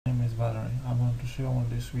to show in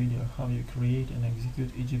this video how you create and execute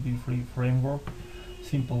EJB3 framework.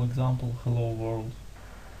 Simple example, hello world.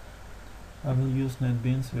 I will use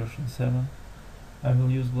NetBeans version 7. I will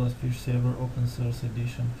use Glassfish Server Open Source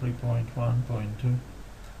Edition 3.1.2.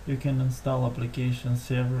 You can install application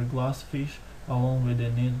server Glassfish along with the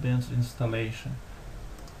NetBeans installation.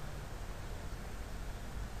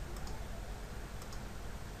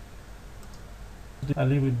 I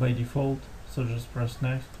leave it by default, so just press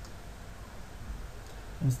next.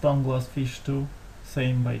 Install Glassfish 2,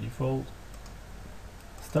 same by default.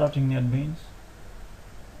 Starting NetBeans.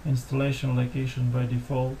 Installation location by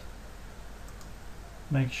default.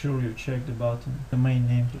 Make sure you check the button. Domain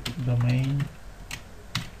name, domain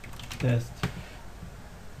test.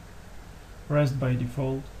 Rest by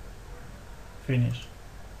default. Finish.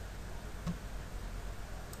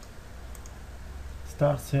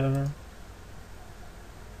 Start server.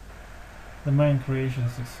 Domain creation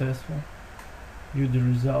successful. View the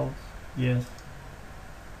results. Yes.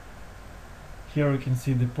 Here you can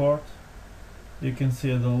see the port. You can see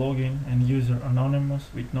the login and user anonymous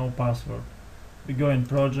with no password. We go in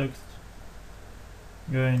projects.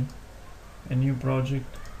 Go in a new project.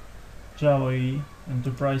 Java EE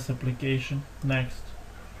Enterprise application. Next.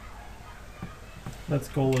 Let's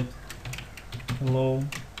call it hello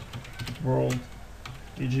world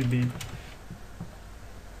EJB.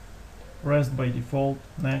 Rest by default.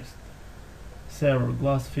 Next. Server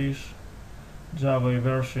Glassfish. Java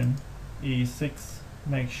version E6.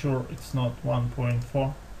 Make sure it's not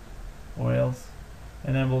 1.4 or else.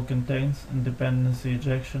 Enable contains and dependency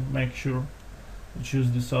injection. Make sure you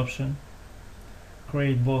choose this option.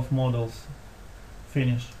 Create both models.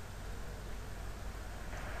 Finish.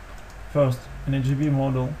 First, in EJB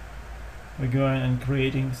model, we go in and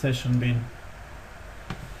creating session bin.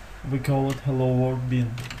 We call it helloWorld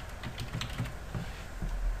bin.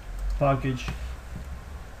 Package,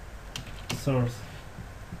 source,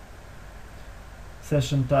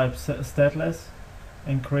 session type stateless,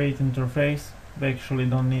 and create interface. We actually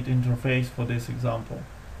don't need interface for this example.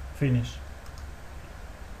 Finish.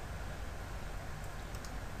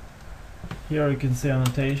 Here you can see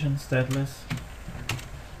annotation, stateless,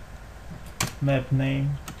 map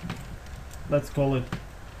name, let's call it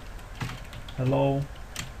hello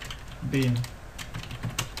bin.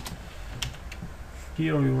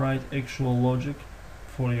 Here you write actual logic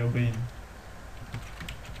for your bin.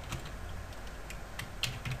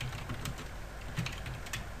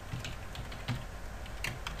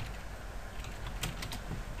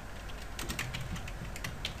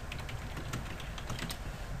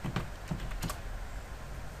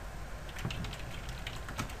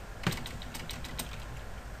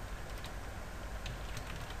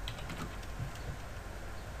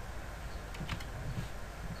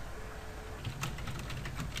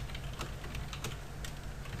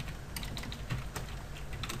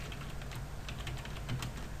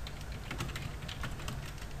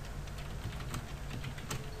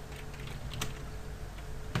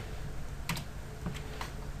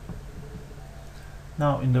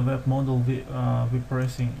 Now in the web model we're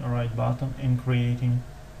pressing a right button and creating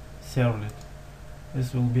servlet.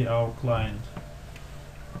 This will be our client.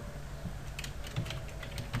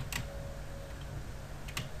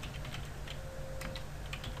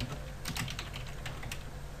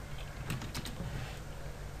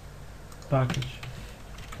 Package,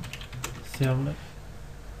 servlet,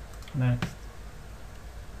 next.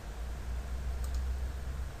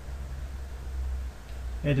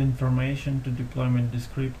 Add information to deployment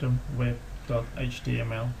descriptor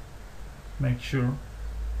web.html. Make sure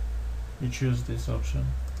you choose this option.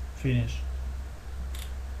 Finish.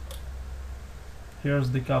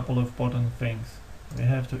 Here's the couple of important things. We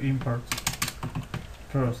have to import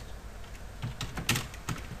first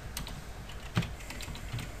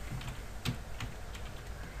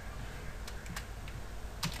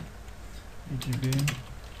EJB,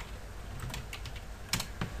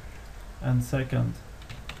 and second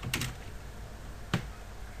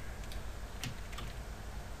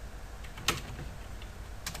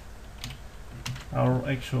our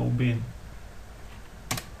actual bin.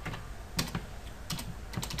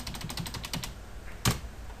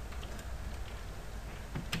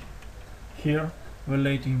 Here we're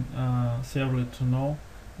letting servlet to know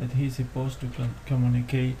that he's supposed to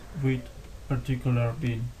communicate with particular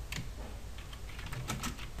bin.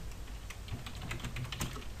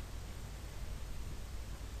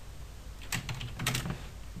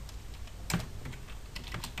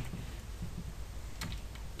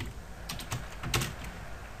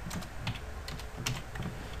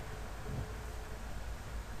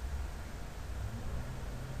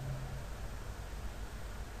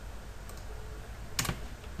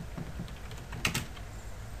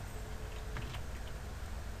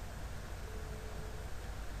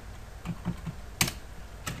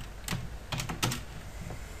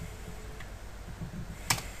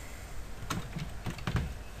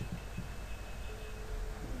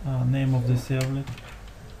 name of the servlet.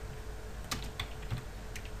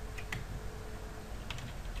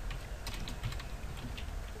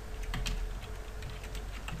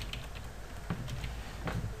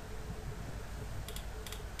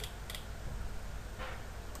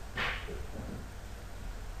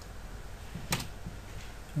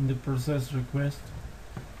 In the process request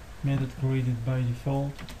method created by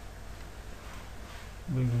default,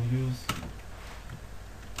 we will use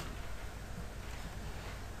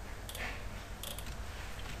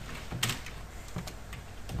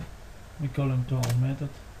we call him to our method.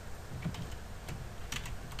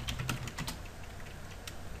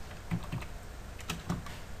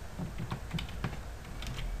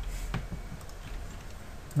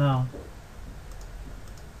 Now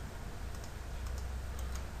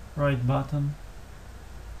right button,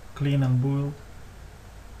 clean and build.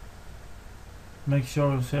 Make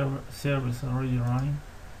sure your servers are already running.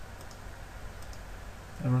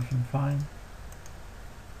 Everything fine.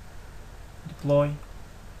 Deploy.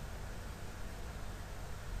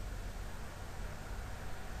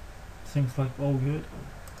 Seems like all good.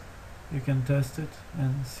 You can test it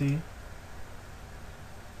and see.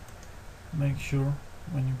 Make sure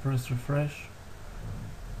when you press refresh,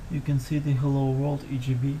 you can see the helloWorld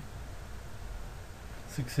EJB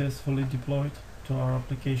successfully deployed to our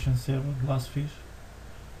application server Glassfish.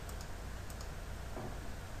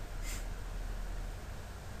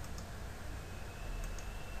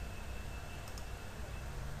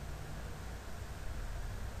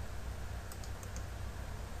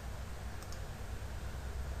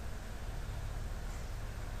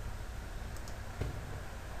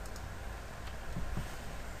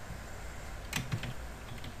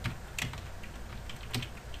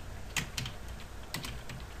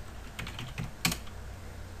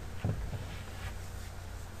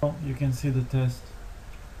 You can see the test.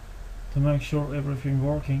 To make sure everything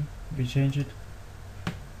working, we change it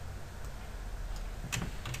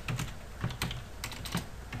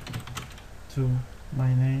to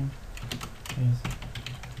my name is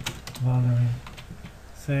Valerie.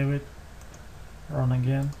 Save it, run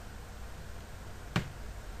again.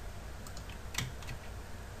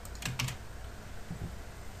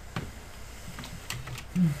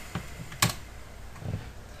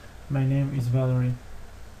 My name is Valerie.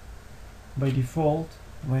 By default,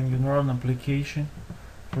 when you run an application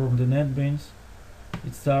from the NetBeans,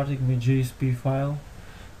 it's starting with JSP file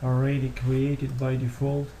already created by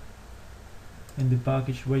default in the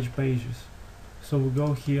package web pages. So we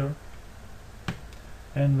go here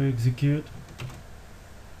and we execute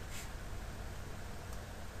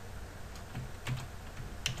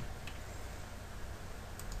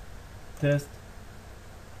test.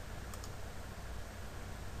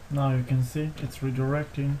 Now you can see it's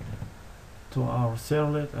redirecting to our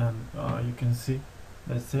servlet, and you can see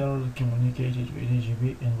that servlet communicated with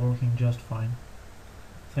EJB and working just fine.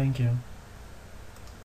 Thank you.